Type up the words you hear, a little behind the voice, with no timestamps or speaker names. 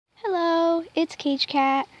it's Cage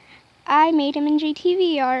Cat. I made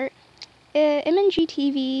MandJtv art.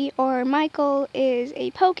 MandJtv, or Michael, is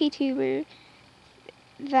a PokeTuber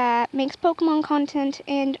that makes Pokemon content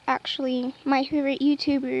and actually my favorite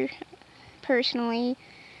YouTuber, personally.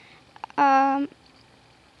 I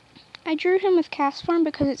drew him with Castform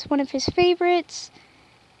because it's one of his favorites,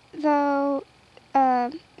 though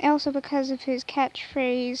also because of his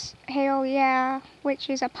catchphrase, "Hell yeah," which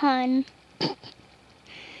is a pun.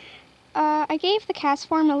 I gave the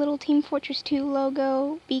Castform a little Team Fortress 2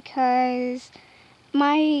 logo because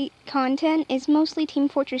my content is mostly Team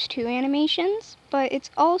Fortress 2 animations, but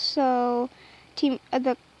it's also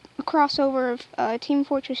the crossover of Team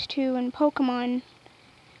Fortress 2 and Pokemon,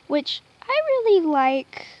 which I really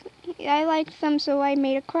like. I liked them, so I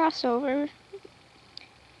made a crossover.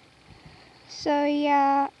 So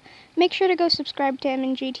yeah, make sure to go subscribe to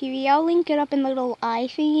MandJtv. I'll link it up in the little eye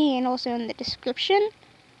thingy and also in the description.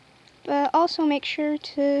 But also make sure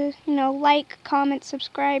to, like, comment,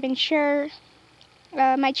 subscribe, and share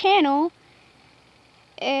my channel.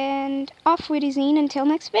 And off with Zine until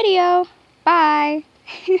next video. Bye!